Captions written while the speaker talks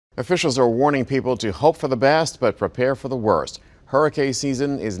Officials are warning people to hope for the best but prepare for the worst. Hurricane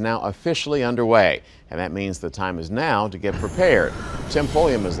season is now officially underway, and that means the time is now to get prepared. Tim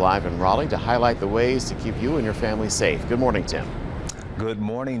Pulliam is live in Raleigh to highlight the ways to keep you and your family safe. Good morning, Tim. Good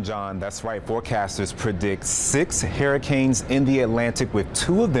morning, John. That's right. Forecasters predict 6 hurricanes in the Atlantic, with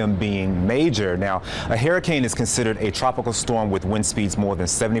 2 of them being major. Now, a hurricane is considered a tropical storm with wind speeds more than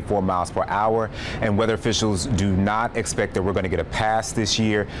 74 miles per hour, and weather officials do not expect that we're going to get a pass this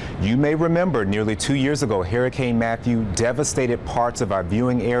year. You may remember nearly 2 years ago, Hurricane Matthew devastated parts of our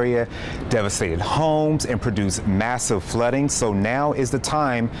viewing area, devastated homes, and produced massive flooding. So now is the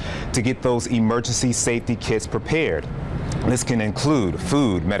time to get those emergency safety kits prepared. This can include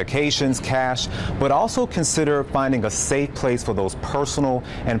food, medications, cash, but also consider finding a safe place for those personal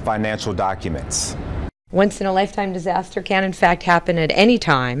and financial documents. Once-in-a-lifetime disaster can in fact happen at any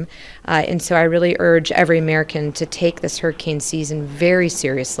time, and so I really urge every American to take this hurricane season very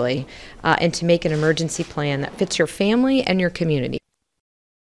seriously and to make an emergency plan that fits your family and your community.